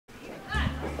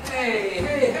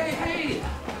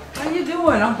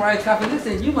doing? I'm Bryce Coffee.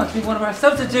 Listen, you must be one of our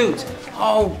substitutes.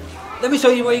 Oh, let me show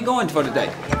you where you're going for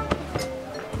today.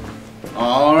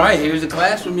 All right, here's the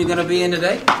classroom you're gonna be in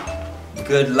today.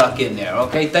 Good luck in there,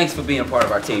 okay? Thanks for being a part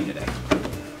of our team today.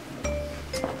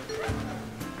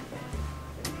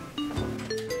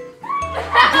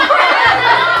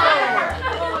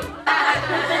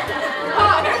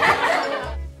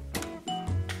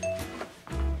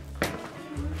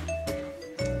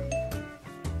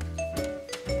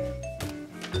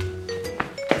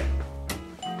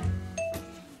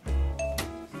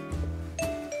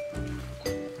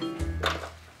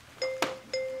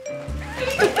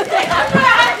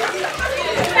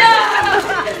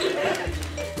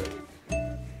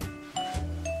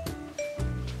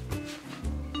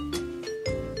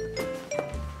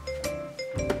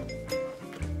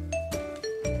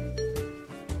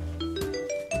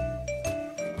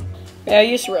 Yeah, I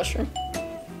used the restroom.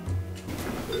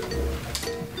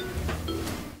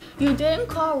 You didn't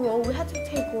call roll, we had to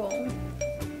take roll.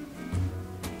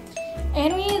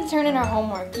 And we needed to turn in our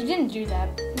homework. You didn't do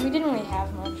that. We didn't really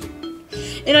have much.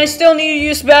 And I still need to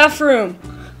use the bathroom.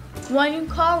 When you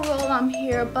call roll, I'm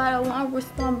here, but I won't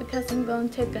respond because I'm going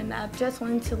to take a nap. Just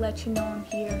wanted to let you know I'm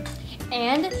here.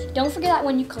 And don't forget that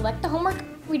when you collect the homework,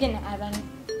 we didn't have any.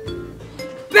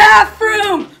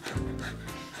 Bathroom!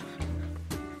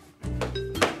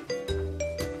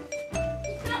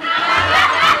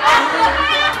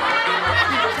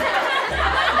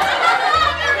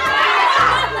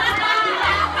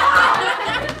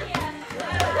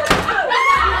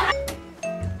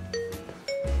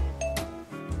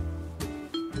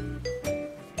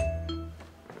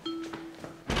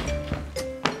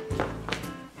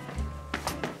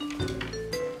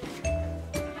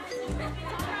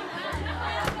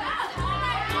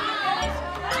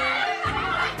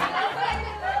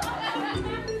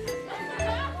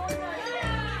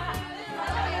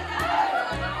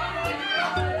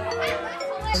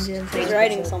 He's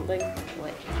writing something.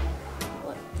 What?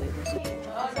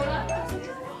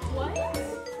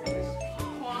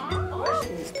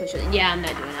 Just push it. Yeah, I'm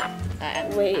not doing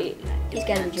that. Wait. He's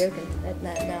gotta be joking.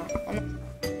 No. I'm not.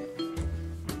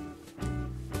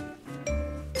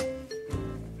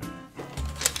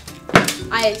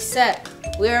 I accept.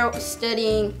 We're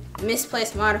studying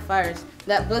misplaced modifiers.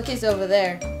 That book is over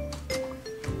there.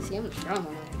 See, I'm strong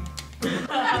on that.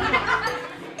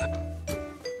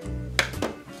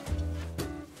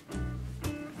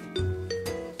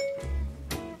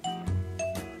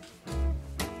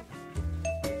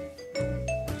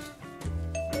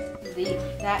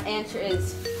 That answer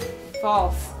is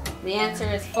false. The answer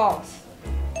is false.